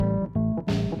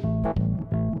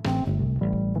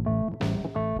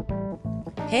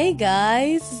Hey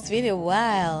guys, it's been a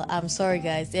while. I'm sorry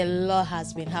guys, a lot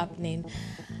has been happening.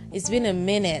 It's been a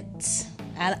minute,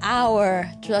 an hour.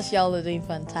 Trust y'all are doing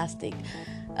fantastic.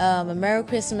 A Merry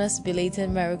Christmas,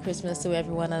 belated Merry Christmas to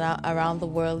everyone around the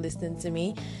world listening to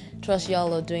me. Trust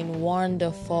y'all are doing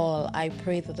wonderful. I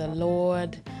pray that the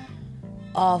Lord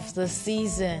of the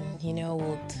season,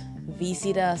 would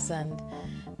visit us and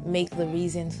make the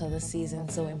reason for the season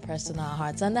so impressed on our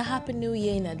hearts. And a Happy New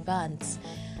Year in advance.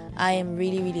 I am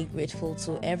really, really grateful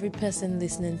to every person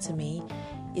listening to me.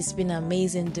 It's been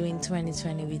amazing doing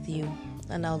 2020 with you,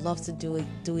 and I would love to do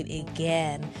it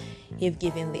again if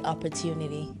given the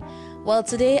opportunity. Well,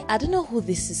 today, I don't know who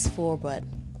this is for, but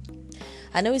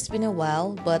I know it's been a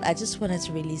while, but I just wanted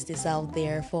to release this out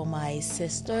there for my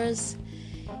sisters.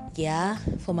 Yeah,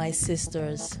 for my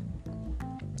sisters.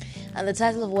 And the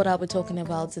title of what I'll be talking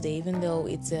about today, even though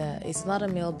it's not a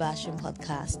male bashing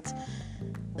podcast,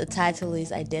 the title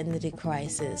is Identity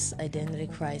Crisis. Identity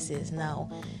Crisis. Now,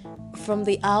 from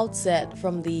the outset,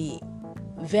 from the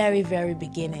very, very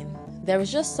beginning, there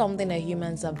is just something that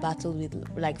humans have battled with,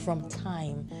 like from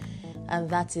time, and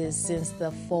that is since the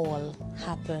fall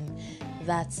happened.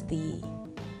 That's the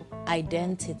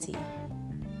identity.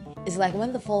 It's like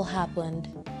when the fall happened,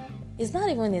 it's not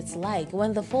even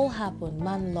when the fall happened,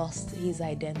 man lost his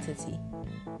identity.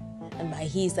 And by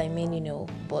his, I mean,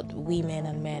 but women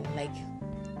and men, like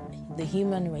the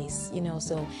human race,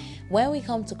 so when we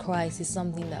come to Christ, it's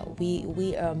something that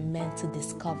we are meant to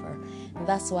discover. And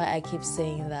that's why I keep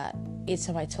saying that each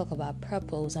time I talk about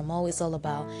purpose, I'm always all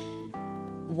about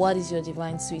what is your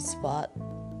divine sweet spot.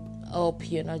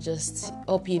 Hope you know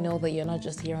that you're not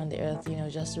just here on the earth,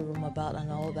 just to roam about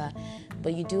and all that,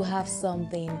 but you do have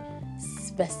something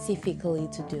specifically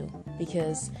to do,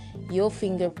 because your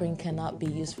fingerprint cannot be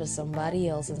used for somebody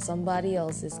else, and somebody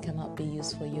else's cannot be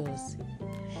used for yours.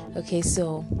 Okay,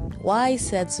 so why I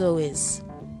said so is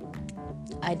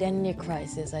identity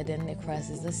crisis. Identity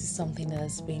crisis. This is something that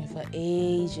has been for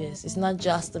ages. It's not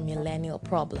just a millennial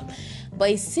problem, but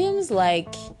it seems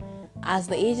like as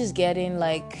the age is getting,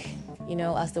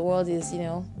 as the world is,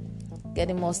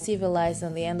 getting more civilized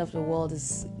and the end of the world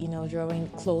is, drawing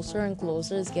closer and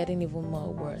closer, it's getting even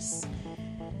more worse.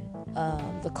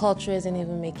 The culture isn't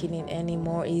even making it any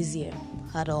more easier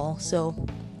at all. So,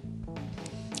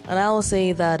 and I will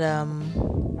say that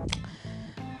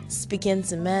speaking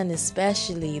to men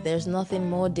especially, there's nothing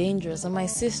more dangerous, and my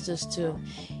sisters too,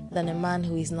 than a man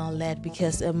who is not led,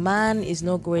 because a man is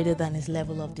no greater than his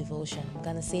level of devotion. I'm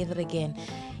going to say that again.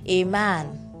 A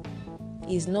man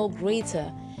is no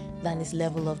greater than his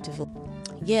level of devotion.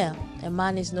 Yeah, a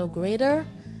man is no greater,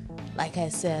 like I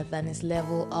said, than his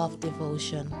level of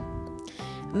devotion.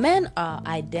 Men are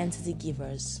identity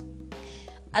givers.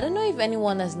 I don't know if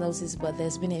anyone has noticed, but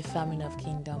there's been a famine of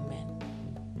kingdom men.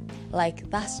 Like,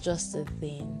 that's just a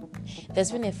thing.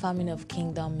 There's been a famine of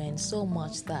kingdom men so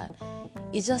much that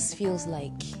it just feels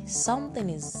like something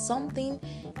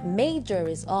major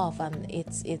is off, and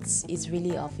it's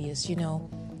really obvious,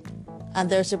 And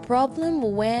there's a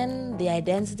problem when the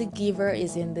identity giver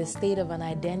is in the state of an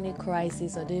identity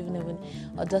crisis, or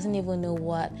doesn't even know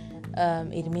what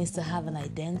it means to have an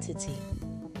identity.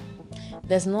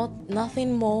 There's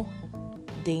nothing more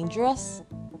dangerous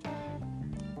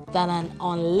than an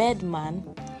unled man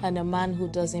and a man who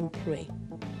doesn't pray.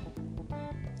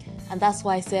 And that's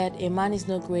why I said a man is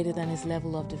no greater than his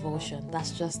level of devotion.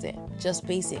 That's just it. Just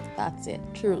basic. That's it.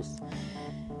 Truth.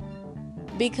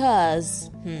 Because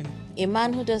a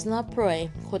man who does not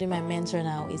pray, quoting my mentor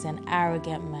now, is an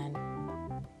arrogant man.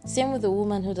 Same with a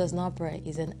woman who does not pray,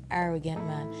 is an arrogant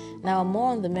man. Now, more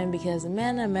on the men, because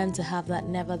men are meant to have that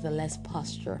nevertheless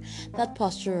posture. That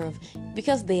posture of,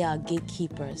 because they are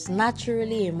gatekeepers.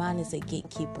 Naturally, a man is a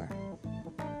gatekeeper.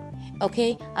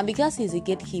 Okay? And because he's a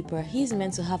gatekeeper, he's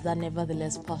meant to have that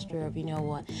nevertheless posture of,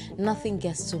 nothing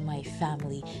gets to my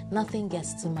family. Nothing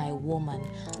gets to my woman.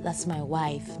 That's my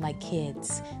wife, my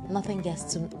kids. Nothing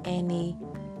gets to any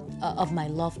of my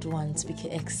loved ones,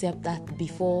 except that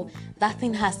before that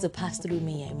thing has to pass through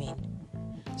me.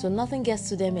 So nothing gets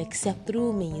to them except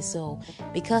through me. So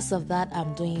because of that,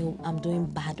 I'm doing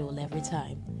battle every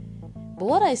time. But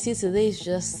what I see today is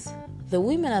just the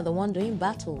women are the one doing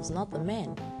battles, not the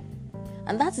men.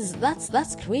 And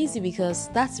that's crazy, because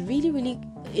that's really, really,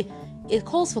 it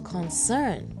calls for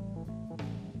concern.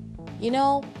 I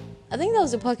think that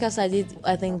was a podcast I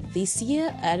did, this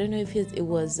year. I don't know if it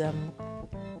was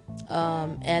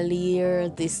earlier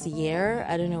this year.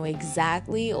 I don't know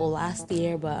exactly, or last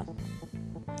year, but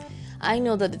I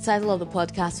know that the title of the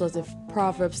podcast was the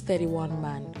Proverbs 31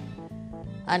 Man.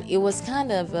 And it was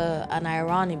kind of an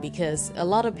irony, because a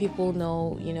lot of people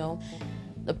know,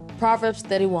 The Proverbs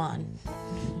 31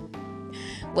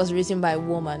 was written by a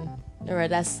woman. All right,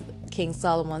 that's King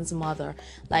Solomon's mother.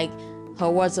 Like, her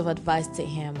words of advice to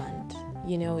him. And,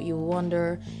 you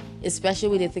wonder, especially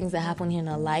with the things that happened in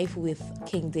her life with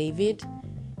King David.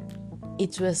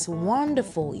 It was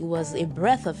wonderful. It was a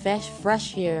breath of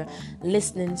fresh air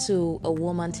listening to a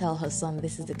woman tell her son,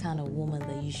 this is the kind of woman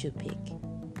that you should pick.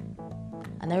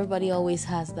 And everybody always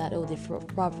has that,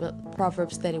 the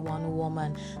Proverbs 31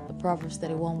 woman, the Proverbs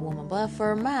 31 woman. But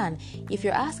for a man, if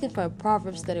you're asking for a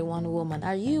Proverbs 31 woman,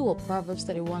 are you a Proverbs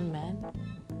 31 man?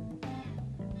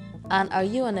 And are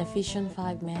you an Ephesians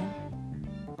 5 man?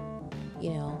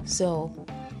 So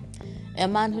a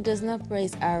man who does not pray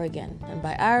is arrogant. And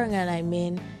by arrogant, I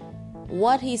mean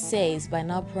what he says by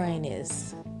not praying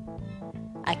is,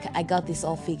 I got this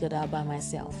all figured out by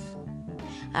myself.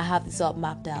 I have this all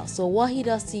mapped out. So what he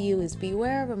does to you is,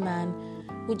 beware of a man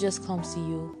who just comes to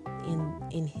you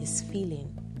in his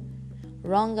feeling.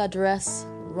 Wrong address,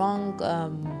 wrong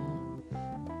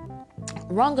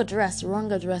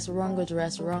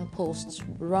post,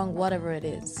 wrong whatever it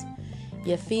is.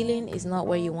 Your feeling is not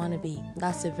where you want to be.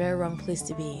 That's a very wrong place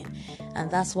to be in. And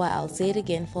that's why I'll say it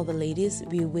again for the ladies.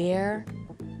 Beware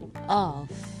of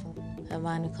a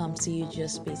man who comes to you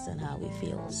just based on how he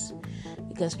feels.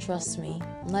 Because trust me,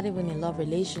 not even in love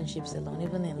relationships alone,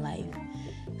 even in life,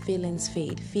 feelings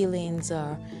fade. Feelings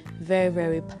are very,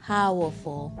 very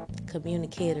powerful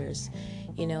communicators.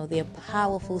 They're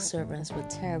powerful servants with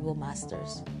terrible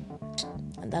masters.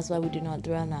 And that's why we do not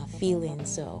dwell on our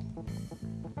feelings. So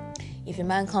if a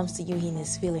man comes to you in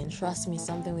his feeling, trust me,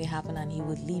 something will happen and he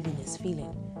would leave in his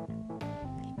feeling.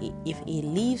 If he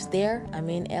leaves there, I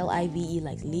mean L-I-V-E,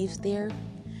 like leaves there,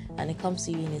 and it comes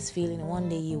to you in his feeling, one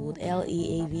day you would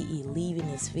L-E-A-V-E, leave in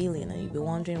his feeling, and you'll be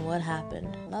wondering what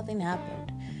happened. Nothing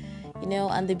happened.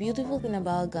 And the beautiful thing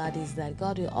about God is that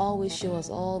God will always show us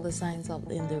all the signs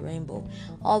in the rainbow,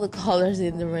 all the colors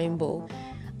in the rainbow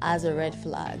as a red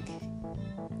flag.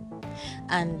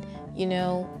 And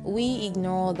we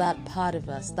ignore that part of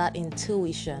us, that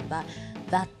intuition,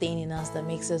 that thing in us that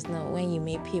makes us know when you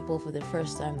meet people for the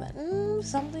first time that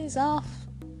something's off.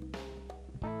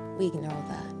 We ignore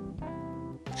that.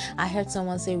 I heard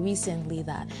someone say recently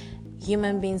that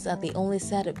human beings are the only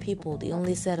set of people, the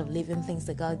only set of living things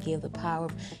that God gave the power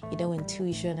of,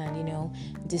 intuition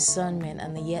and, discernment,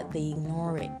 and yet they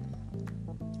ignore it.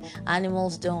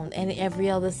 Animals don't, and every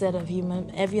other set of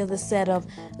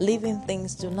living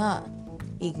things do not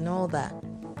ignore that.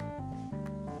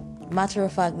 Matter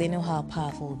of fact, they know how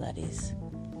powerful that is.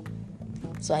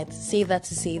 So I say that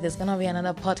to say there's gonna be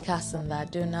another podcast on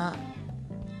that.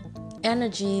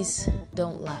 Energies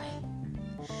don't lie.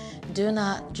 Do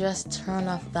not just turn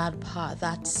off that part,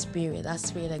 that spirit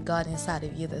of God inside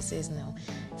of you that says no,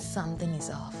 something is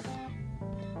off.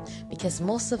 Because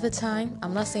most of the time,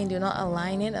 I'm not saying do not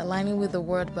align it with the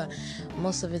word, but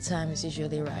most of the time it's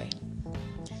usually right.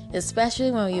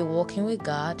 Especially when you're walking with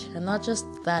God, and not just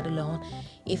that alone,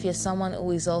 if you're someone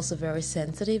who is also very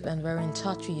sensitive and very in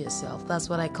touch with yourself. That's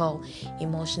what I call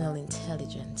emotional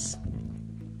intelligence.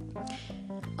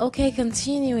 Okay,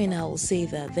 continuing, I will say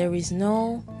that there is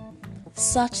no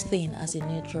such thing as a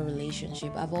neutral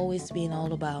relationship. I've always been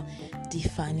all about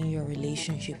defining your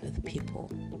relationship with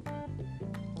people.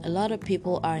 A lot of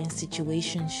people are in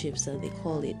situationships that they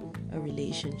call it a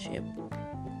relationship.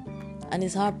 And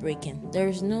it's heartbreaking. There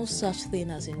is no such thing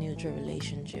as a neutral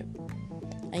relationship.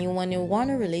 And when you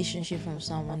want a relationship from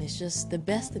someone, it's just the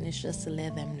best thing is just to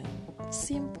let them know.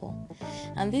 Simple.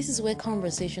 And this is where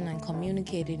conversation and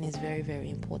communicating is very, very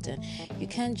important. You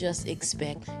can't just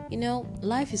expect,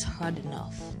 life is hard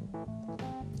enough.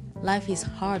 Life is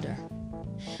harder.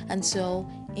 And so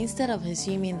instead of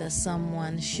assuming that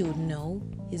someone should know,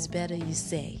 it's better you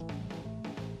say.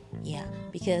 Yeah,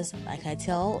 because like I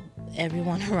tell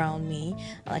everyone around me,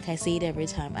 like I say it every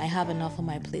time, I have enough on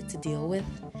my plate to deal with,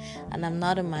 and I'm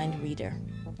not a mind reader.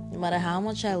 No matter how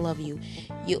much I love you,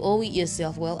 you owe it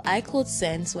yourself. Well, I could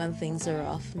sense when things are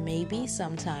off, maybe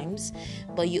sometimes,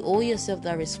 but you owe yourself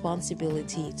that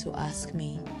responsibility to ask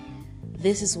me,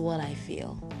 this is what I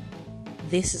feel.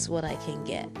 This is what I can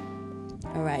get.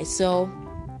 All right, so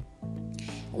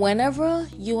whenever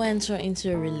you enter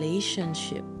into a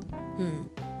relationship,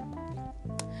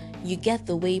 you get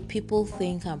the way people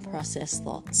think and process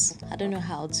thoughts. I don't know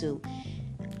how to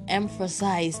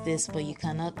emphasize this, but you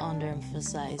cannot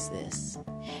underemphasize this.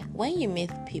 When you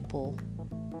meet people,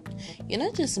 you're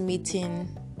not just meeting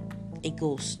a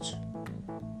ghost.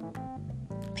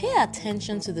 Pay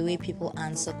attention to the way people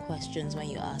answer questions when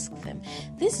you ask them.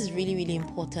 This is really, really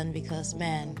important because,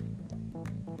 man,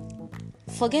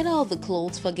 forget all the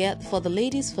clothes, for the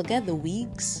ladies, forget the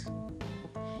wigs.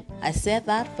 I said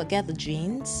that, forget the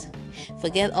jeans,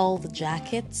 forget all the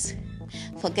jackets,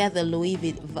 forget the Louis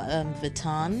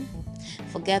Vuitton,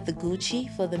 forget the Gucci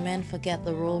for the men, forget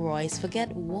the Rolls Royce,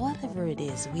 forget whatever it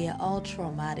is. We are all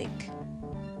traumatic.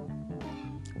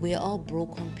 We are all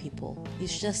broken people.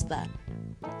 It's just that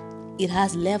it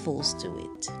has levels to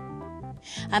it.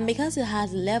 And because it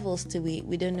has levels to it,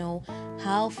 we don't know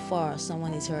how far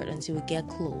someone is hurt until we get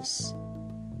close.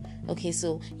 Okay,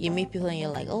 so you meet people and you're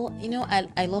like, oh,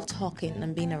 I love talking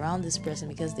and being around this person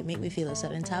because they make me feel a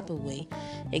certain type of way,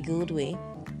 a good way.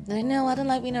 And no, I don't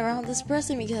like being around this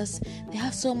person because they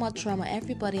have so much trauma.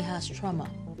 Everybody has trauma.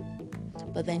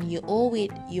 But then you owe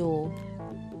it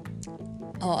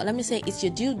it's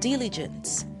your due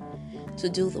diligence to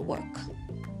do the work.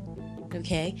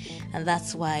 Okay, and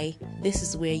that's why this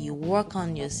is where you work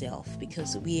on yourself,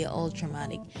 because we are all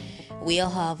traumatic. We all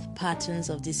have patterns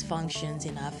of dysfunctions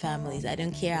in our families. I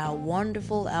don't care how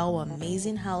wonderful, how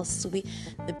amazing, how sweet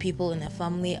the people in the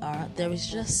family are. There is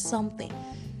just something.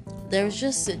 There is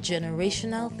just a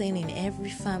generational thing in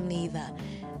every family that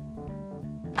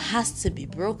has to be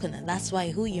broken, and that's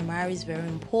why who you marry is very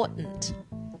important.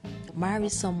 Marry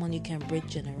someone you can break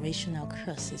generational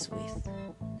curses with.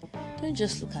 Don't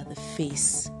just look at the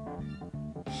face.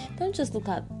 Don't just look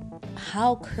at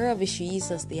how curvy she is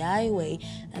as the highway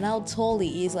and how tall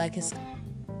he is, like his.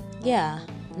 Yeah,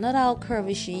 not how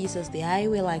curvy she is as the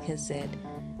highway, like I said,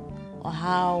 or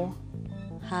how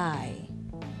high,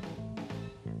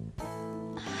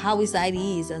 how his height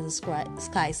is as a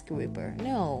skyscraper.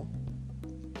 No,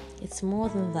 it's more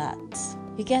than that.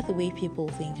 You get the way people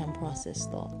think and process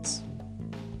thoughts.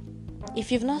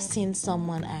 If you've not seen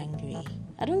someone angry,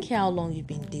 I don't care how long you've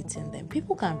been dating them,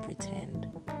 people can pretend.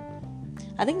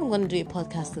 I think I'm going to do a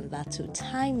podcast on that too.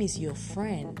 Time is your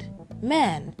friend.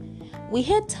 Man, we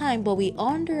hate time, but we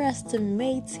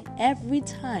underestimate every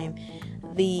time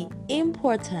the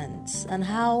importance and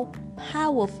how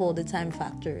powerful the time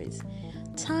factor is.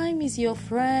 Time is your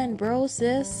friend, bro,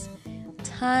 sis.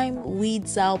 Time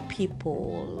weeds out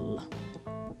people.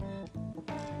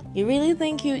 You really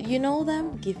think you know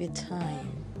them? Give it time.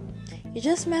 You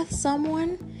just met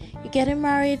someone, you're getting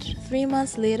married 3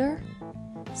 months later.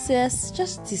 Sis,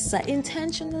 just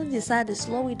intentionally decide to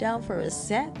slow it down for a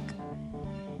sec.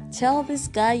 Tell this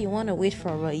guy you want to wait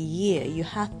for a year. You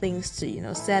have things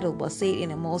to, settle, but say it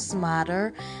in a more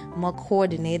smarter, more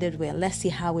coordinated way. Let's see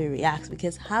how he reacts,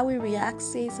 because how he reacts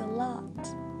says a lot.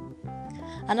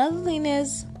 Another thing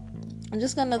is, I'm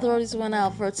just going to throw this one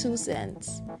out for 2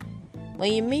 cents.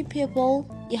 When you meet people,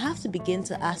 you have to begin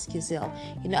to ask yourself,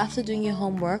 after doing your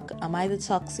homework, am I the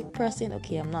toxic person?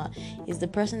 Okay, I'm not. Is the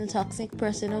person the toxic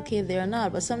person? Okay, they're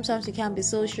not. But sometimes you can't be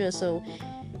so sure. So,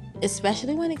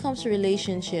 especially when it comes to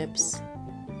relationships,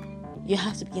 you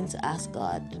have to begin to ask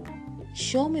God,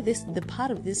 show me the part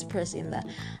of this person that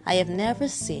I have never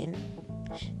seen.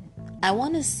 I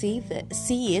want to see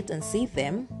it and see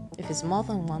them, if it's more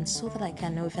than one, so that I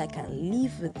can know if I can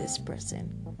live with this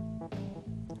person.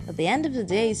 At the end of the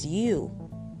day, it's you.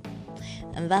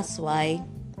 And that's why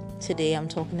today I'm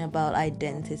talking about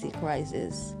identity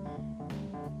crisis.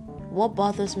 What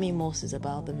bothers me most is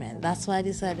about the men. That's why I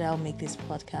decided I'll make this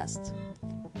podcast.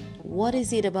 What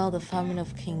is it about the family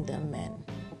of kingdom men?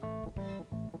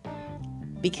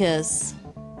 Because,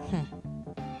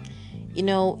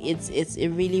 it's a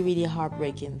really, really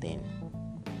heartbreaking thing.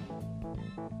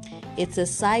 It's a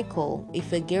cycle.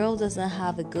 If a girl doesn't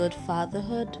have a good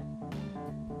fatherhood,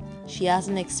 she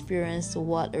hasn't experienced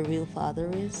what a real father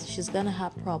is, she's gonna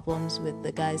have problems with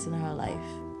the guys in her life.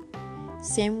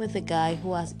 Same with the guy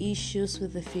who has issues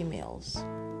with the females.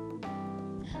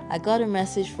 I got a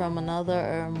message from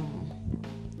another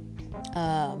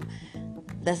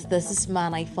there's this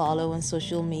man I follow on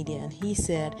social media, and he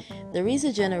said there is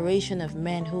a generation of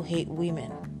men who hate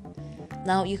women.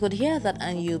 Now you could hear that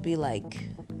and you'll be like,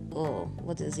 oh,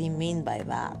 what does he mean by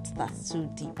that? That's too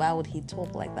deep. Why would he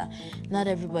talk like that? Not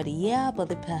everybody, yeah, but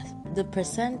the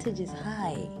percentage is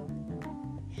high.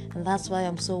 And that's why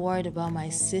I'm so worried about my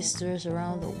sisters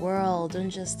around the world. Don't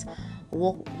just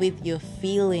walk with your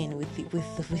feeling, with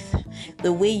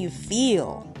the way you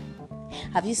feel.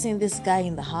 Have you seen this guy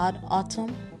in the hot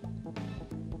autumn?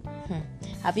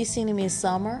 Have you seen him in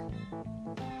summer?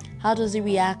 How does he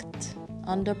react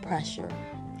under pressure?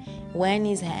 When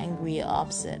he's angry or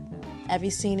upset? Have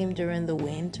you seen him during the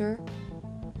winter?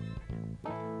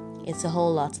 It's a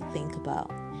whole lot to think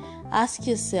about. Ask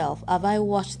yourself, have I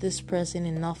watched this person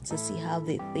enough to see how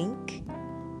they think?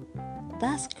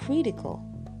 That's critical.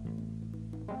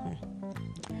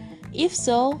 If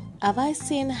so, have I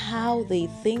seen how they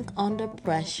think under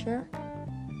pressure?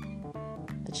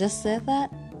 I just said that.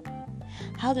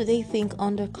 How do they think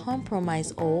under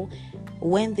compromise, or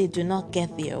when they do not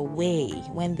get their way,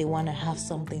 when they want to have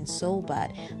something so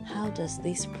bad? How does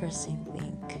this person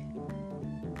think?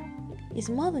 It's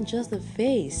more than just the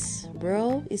face,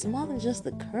 bro. It's more than just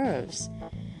the curves.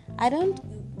 I don't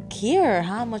care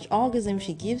how much orgasm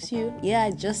she gives you. Yeah, I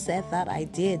just said that. I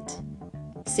did.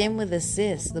 Same with the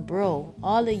sis, the bro,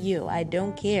 all of you. I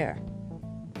don't care.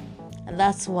 And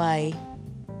that's why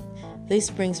this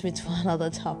brings me to another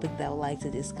topic that I would like to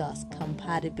discuss: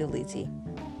 compatibility.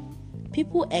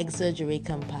 People exaggerate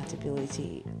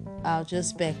compatibility. I'll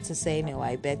just beg to say no,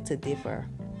 I beg to differ.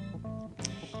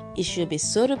 It should be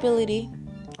suitability.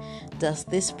 Does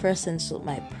this person suit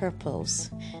my purpose?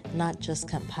 Not just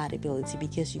compatibility,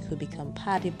 because you could be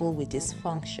compatible with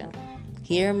dysfunction.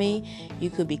 Hear me? You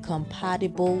could be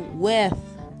compatible with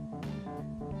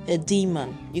a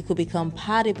demon. You could be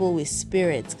compatible with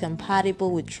spirits,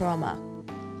 compatible with trauma.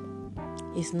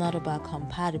 It's not about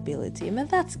compatibility. I mean,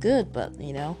 that's good, but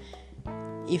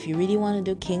if you really want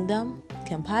to do kingdom,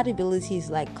 compatibility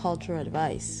is like cultural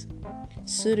advice.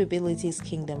 Suitability is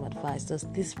kingdom advice. Does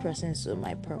this person suit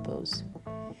my purpose?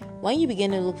 When you begin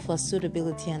to look for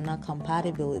suitability and not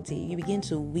compatibility, you begin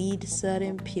to weed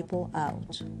certain people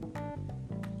out.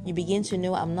 You begin to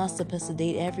know I'm not supposed to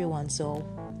date everyone. So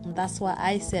that's why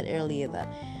I said earlier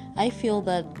that I feel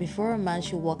that before a man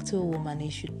should walk to a woman, he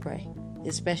should pray,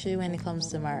 especially when it comes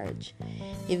to marriage.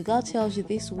 If God tells you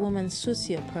this woman suits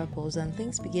your purpose, and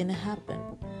things begin to happen,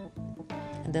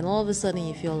 and then all of a sudden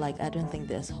you feel like, I don't think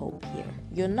there's hope here.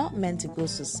 You're not meant to go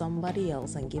to somebody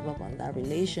else and give up on that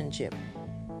relationship.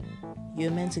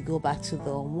 You're meant to go back to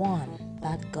the one,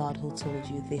 that God who told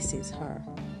you this is her.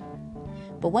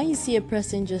 But when you see a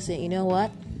person just say, you know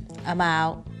what, I'm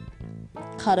out,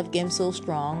 cut off game so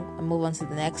strong, and move on to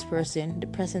the next person, the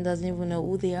person doesn't even know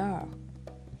who they are.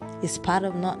 It's part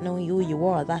of not knowing who you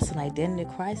are. That's an identity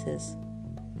crisis.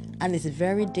 And it's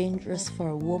very dangerous for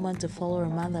a woman to follow a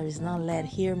man that is not led.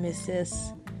 Hear me,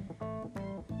 sis.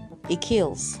 It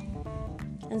kills.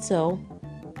 And so,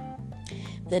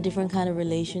 there are different kind of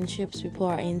relationships people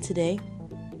are in today.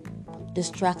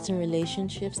 Distracting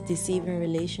relationships, deceiving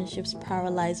relationships,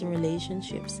 paralyzing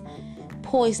relationships,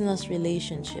 poisonous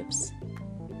relationships,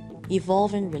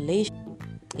 evolving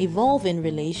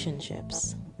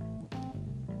relationships,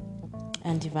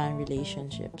 and divine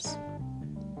relationships.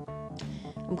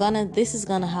 This is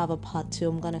gonna have a part 2.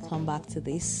 I'm gonna come back to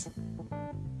this,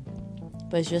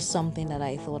 but it's just something that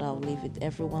I thought I would leave with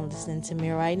everyone listening to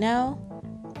me right now.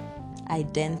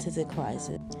 Identity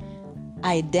crisis.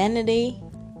 Identity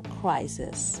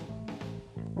crisis.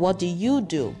 What do you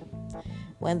do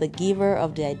when the giver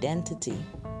of the identity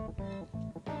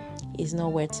is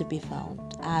nowhere to be found?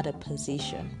 Out of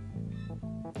position.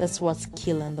 That's what's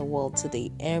killing the world today.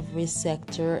 Every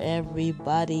sector,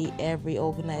 everybody, every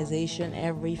organization,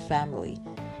 every family.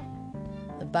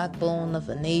 The backbone of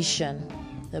a nation,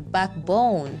 the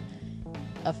backbone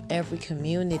of every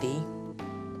community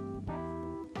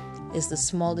is the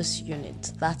smallest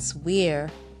unit. That's where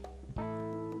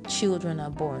children are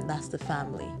born. That's the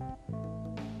family.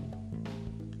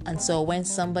 And so when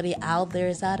somebody out there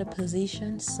is out of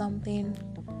position, something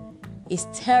is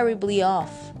terribly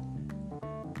off.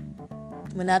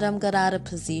 When Adam got out of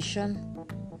position,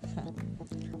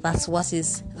 that's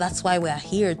why we are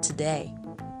here today.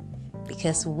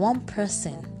 Because one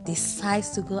person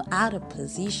decides to go out of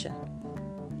position.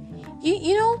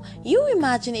 You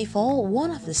imagine if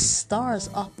one of the stars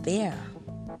up there,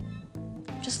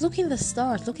 just look in the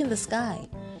stars, look in the sky.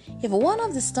 If one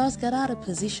of the stars got out of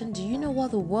position, do you know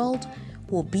what the world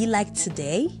will be like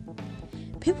today?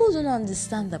 People don't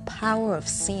understand the power of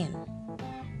sin.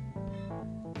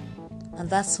 And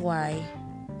that's why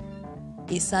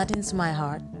it saddens my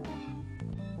heart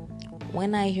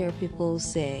when I hear people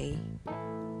say,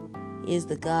 He's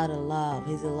the God of love,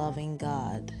 He's a loving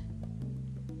God.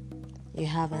 You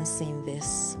haven't seen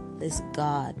this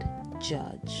God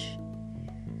judge.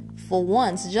 For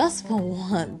once, just for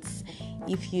once,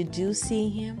 if you do see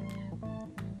Him,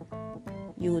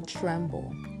 you will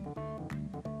tremble.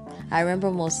 I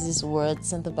remember Moses'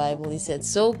 words in the Bible. He said,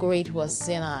 so great was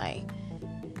Sinai.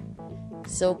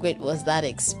 So great was that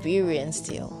experience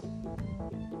still.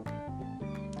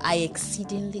 I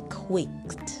exceedingly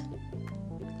quaked.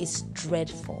 It's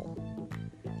dreadful.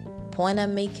 Point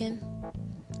I'm making,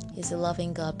 He's a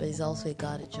loving God, but He's also a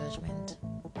God of judgment.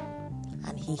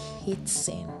 And He hates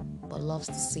sin, but loves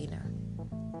the sinner.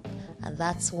 And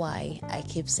that's why I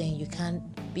keep saying you can't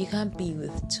be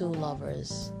with two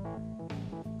lovers.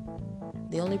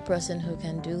 The only person who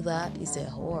can do that is a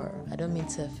whore. I don't mean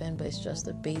to offend, but it's just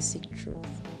the basic truth.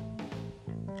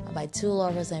 And by two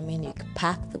lovers, I mean you can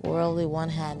pack the world with one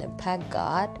hand and pack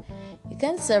God. You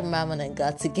can't serve Mammon and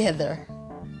God together.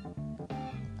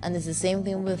 And it's the same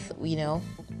thing with, with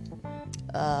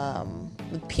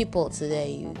people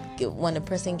today. When a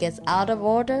person gets out of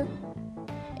order,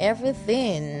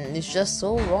 everything is just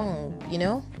so wrong,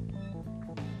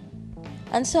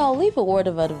 And so I'll leave a word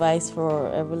of advice for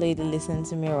every lady listening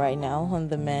to me right now on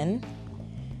the men.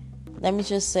 Let me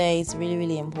just say it's really,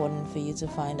 really important for you to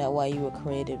find out why you were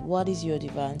created. What is your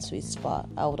divine sweet spot?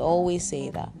 I would always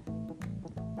say that.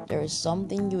 There is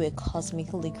something you were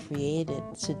cosmically created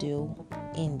to do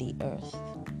in the earth.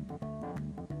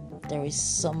 There is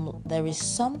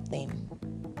something.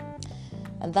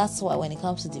 And that's why when it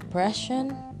comes to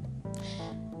depression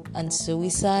and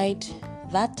suicide,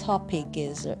 that topic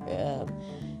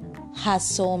has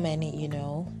so many,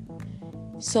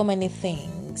 so many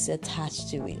things attached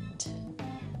to it.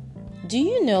 Do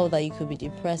you know that you could be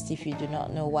depressed if you do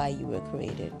not know why you were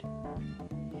created?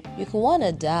 You could want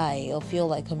to die or feel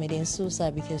like committing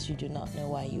suicide because you do not know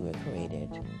why you were created.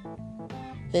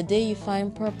 The day you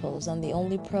find purpose, and the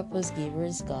only purpose giver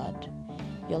is God,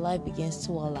 your life begins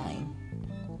to align.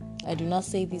 I do not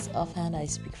say this offhand, I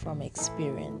speak from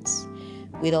experience,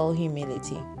 with all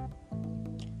humility.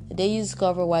 The day you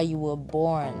discover why you were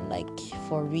born, like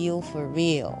for real,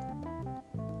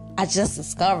 I just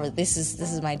discovered this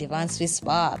is my divine sweet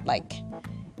spot. Like,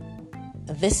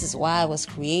 this is why I was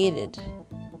created.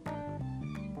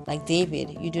 Like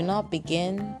David, you do not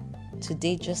begin to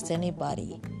date just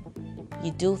anybody.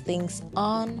 You do things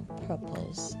on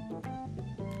purpose.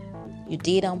 You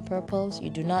date on purpose.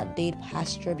 You do not date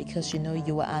pasture because you know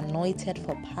you were anointed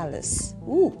for palace.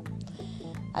 Ooh,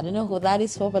 I don't know who that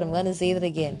is for, but I'm going to say that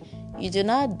again. You do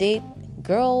not date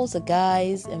girls or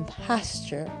guys in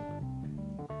pasture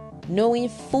knowing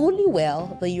fully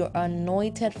well that you're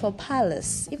anointed for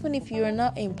palace, even if you're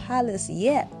not in palace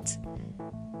yet.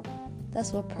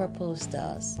 That's what purpose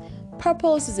does.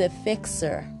 Purpose is a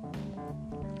fixer.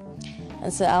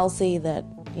 And so I'll say that,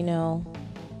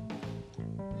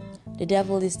 the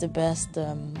devil is the best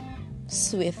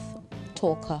swift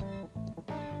talker.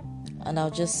 And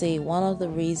I'll just say one of the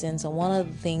reasons and one of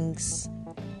the things,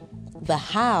 the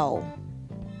how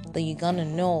that you're going to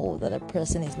know that a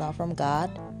person is not from God,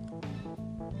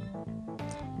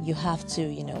 you have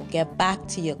to, get back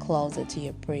to your closet, to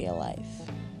your prayer life.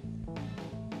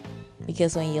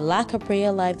 Because when you lack a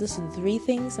prayer life, these are the three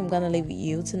things I'm going to leave with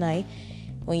you tonight.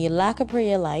 When you lack a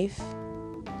prayer life,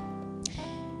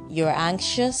 you're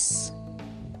anxious,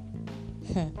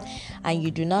 and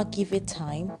you do not give it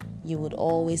time, you would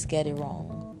always get it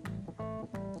wrong.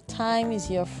 Time is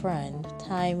your friend.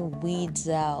 Time weeds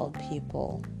out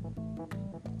people.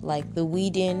 Like, the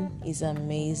weeding is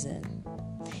amazing.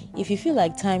 If you feel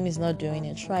like time is not doing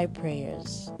it, try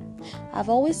prayers. I've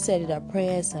always said that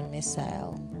prayer is a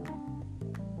missile.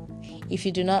 If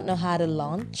you do not know how to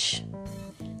launch,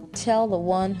 tell the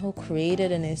one who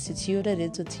created and instituted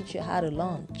it to teach you how to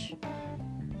launch.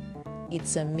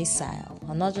 It's a missile.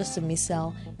 And not just a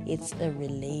missile, it's a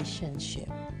relationship.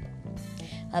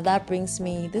 And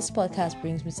this podcast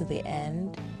brings me to the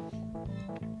end,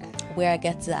 where I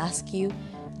get to ask you,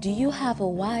 do you have a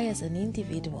why as an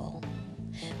individual?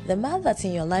 The man that's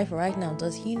in your life right now,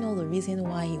 does he know the reason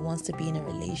why he wants to be in a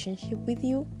relationship with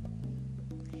you?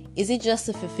 Is it just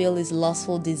to fulfill his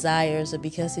lustful desires, or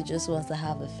because he just wants to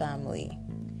have a family?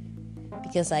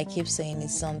 Because I keep saying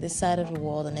it's on this side of the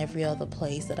world and every other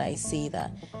place that I see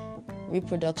that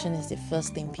reproduction is the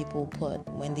first thing people put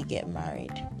when they get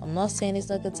married. I'm not saying it's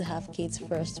not good to have kids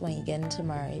first when you get into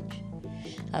marriage.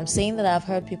 I'm saying that I've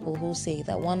heard people who say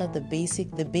that one of the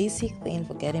basic thing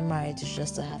for getting married is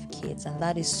just to have kids, and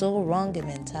that is so wrong a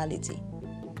mentality.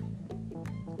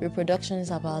 Reproduction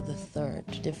is about the third.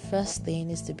 The first thing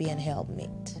is to be an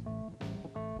helpmate.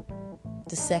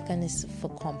 The second is for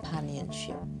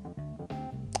companionship.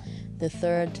 The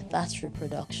third, that's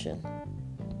reproduction.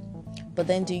 But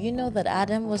then, do you know that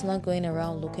Adam was not going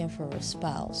around looking for a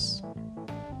spouse?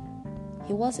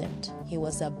 He wasn't. He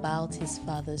was about his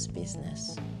father's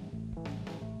business.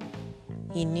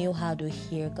 He knew how to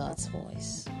hear God's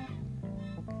voice.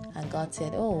 And God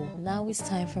said, now it's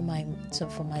time for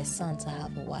my son to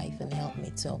have a wife and help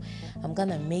me. So I'm going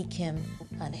to make him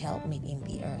and help me in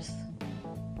the earth.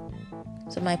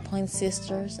 So my point,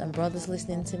 sisters and brothers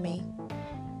listening to me,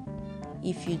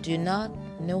 if you do not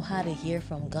know how to hear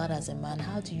from God as a man,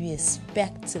 how do you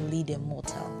expect to lead a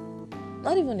mortal?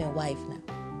 Not even a wife now.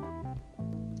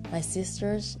 My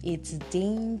sisters, it's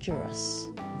dangerous,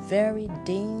 very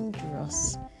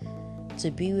dangerous,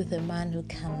 to be with a man who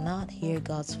cannot hear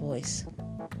God's voice.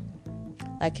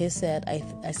 Like I said,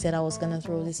 I said I was going to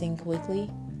throw this in quickly.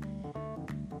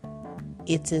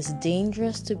 It is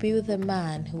dangerous to be with a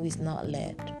man who is not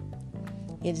led.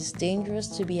 It is dangerous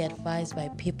to be advised by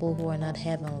people who are not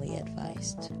heavenly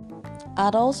advised.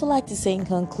 I'd also like to say in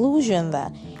conclusion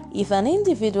that if an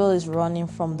individual is running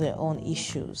from their own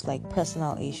issues, like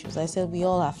personal issues, I said we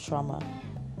all have trauma.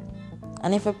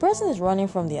 And if a person is running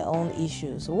from their own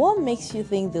issues, what makes you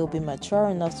think they'll be mature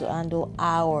enough to handle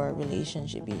our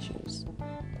relationship issues?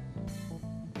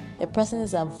 A person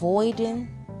is avoiding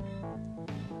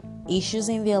issues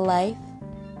in their life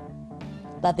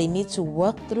that they need to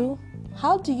work through.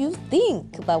 How do you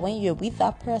think that when you're with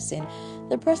that person,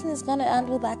 the person is going to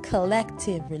handle that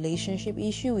collective relationship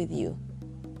issue with you?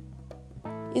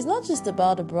 It's not just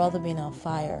about a brother being on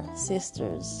fire,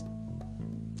 sisters.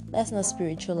 Let's not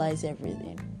spiritualize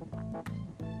everything.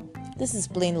 This is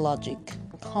plain logic,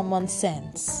 common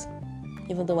sense.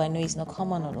 Even though I know it's not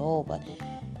common at all, but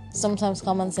sometimes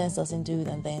common sense doesn't do it,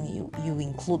 and then you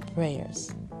include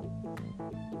prayers.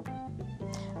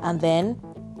 And then,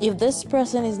 if this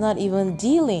person is not even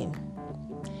dealing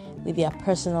with their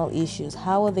personal issues,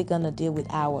 how are they going to deal with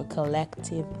our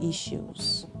collective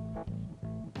issues?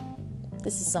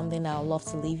 This is something I would love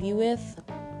to leave you with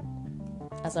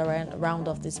as I round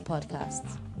off this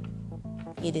podcast.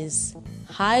 It is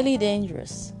highly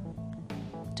dangerous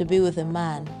to be with a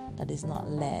man that is not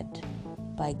led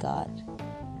by God.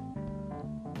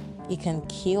 It can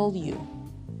kill you.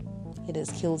 It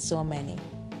has killed so many.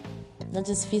 Not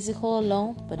just physical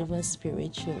alone, but even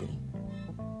spiritually.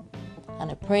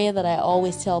 And a prayer that I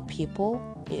always tell people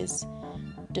is,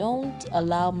 don't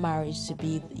allow marriage to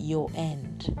be your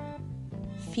end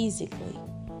physically.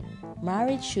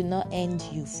 Marriage should not end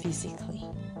you physically.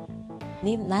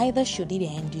 Neither should it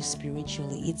end you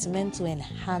spiritually. It's meant to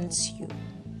enhance you.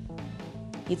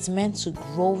 It's meant to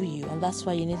grow you. And that's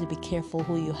why you need to be careful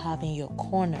who you have in your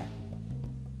corner.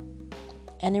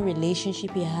 Any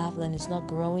relationship you have that is not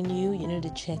growing you, you need to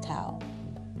check out.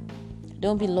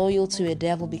 Don't be loyal to a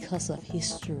devil because of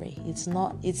history. It's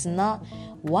not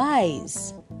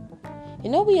wise. You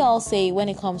know, we all say when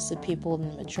it comes to people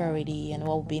in maturity and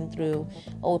what we've been through,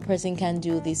 a person can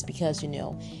do this because,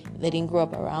 they didn't grow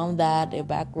up around that, their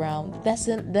background. There's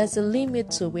a limit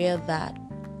to where that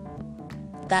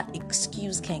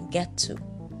excuse can get to.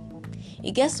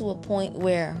 It gets to a point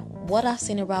where what I've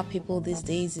seen about people these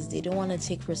days is they don't want to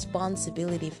take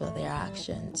responsibility for their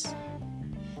actions.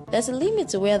 There's a limit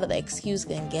to where that excuse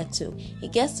can get to.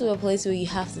 It gets to a place where you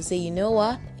have to say, you know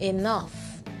what?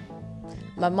 Enough.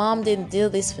 My mom didn't do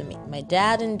this for me. My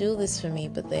dad didn't do this for me.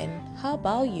 But then, how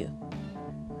about you?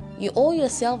 You owe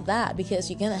yourself that because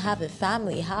you're going to have a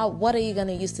family. What are you going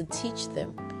to use to teach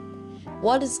them?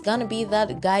 What is going to be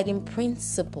that guiding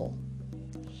principle?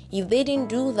 If they didn't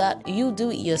do that, you do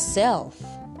it yourself.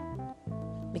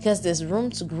 Because there's room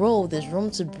to grow, there's room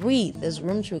to breathe, there's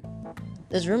room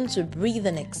to breathe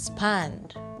and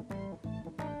expand.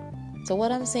 So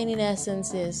what I'm saying in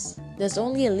essence is there's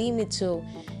only a limit to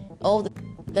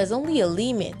there's only a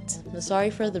limit. Sorry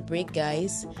for the break,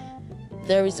 guys.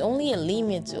 There is only a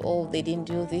limit to they didn't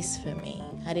do this for me.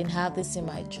 I didn't have this in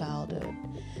my childhood.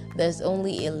 There's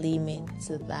only a limit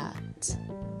to that.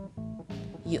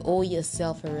 You owe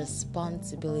yourself a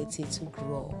responsibility to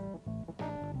grow.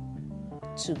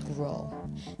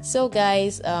 So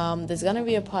guys, there's gonna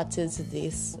be a part 2 to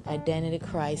this identity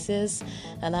crisis,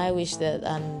 and I wish that,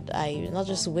 and I not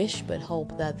just wish but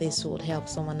hope that this would help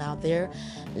someone out there.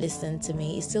 Listen to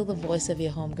me. It's still the voice of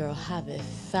your homegirl. Have a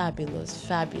fabulous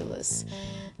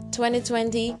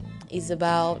 2020 is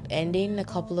about ending in a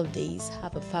couple of days.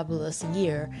 Have a fabulous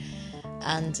year,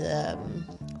 and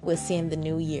we'll see you in the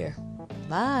new year.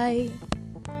 Bye.